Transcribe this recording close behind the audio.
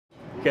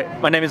Okay,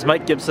 my name is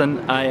Mike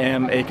Gibson. I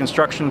am a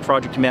construction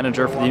project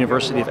manager for the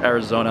University of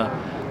Arizona.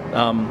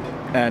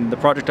 And the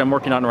project I'm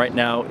working on right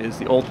now is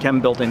the old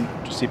chem building,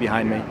 which you see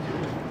behind me.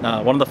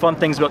 One of the fun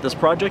things about this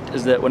project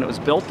is that when it was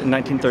built in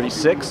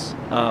 1936,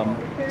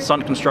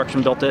 Sun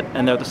Construction built it,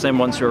 and they're the same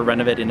ones who are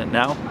renovating it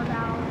now.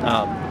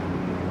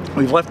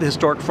 We've left the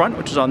historic front,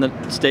 which is on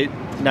the state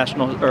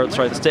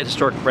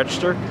historic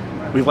register.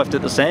 We've left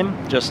it the same,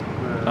 just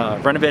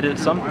renovated it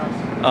some.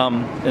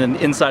 And then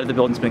the inside of the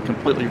building's been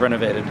completely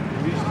renovated.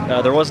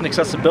 There was an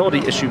accessibility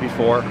issue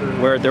before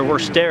where there were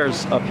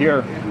stairs up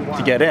here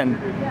to get in,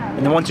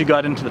 and then once you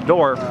got into the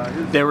door,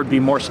 there would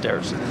be more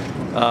stairs.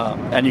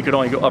 And you could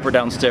only go up or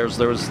down stairs.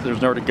 There's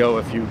nowhere to go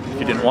if you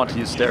didn't want to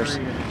use stairs.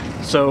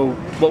 So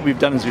what we've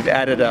done is we've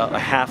added a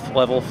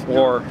half-level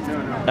floor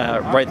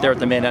right there at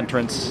the main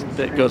entrance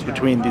that goes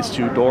between these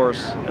two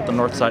doors at the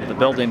north side of the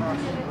building.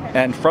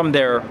 And from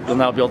there, you'll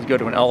now be able to go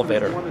to an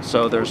elevator.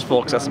 So there's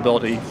full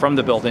accessibility from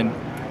the building,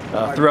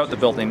 throughout the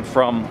building,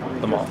 from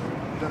the mall.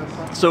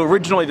 So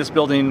originally this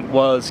building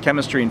was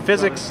chemistry and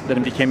physics, then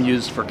it became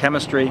used for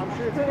chemistry.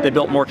 They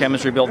built more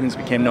chemistry buildings,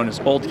 became known as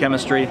old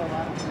chemistry.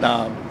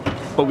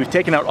 But we've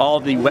taken out all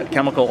of the wet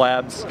chemical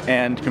labs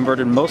and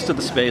converted most of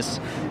the space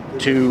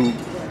to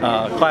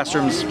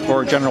classrooms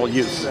for general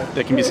use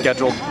that can be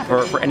scheduled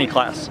for any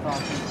class.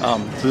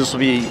 So this will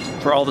be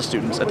for all the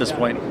students at this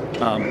point.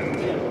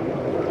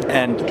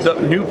 And the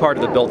new part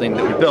of the building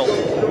that we built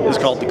is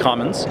called the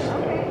Commons,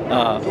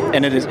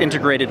 and it is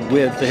integrated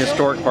with the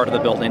historic part of the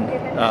building.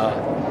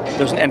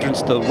 There's an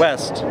entrance to the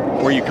west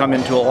where you come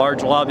into a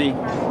large lobby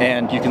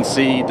and you can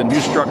see the new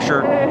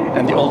structure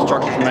and the old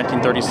structure from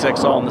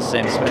 1936 all in the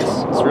same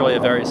space. It's really a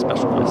very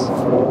special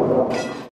place.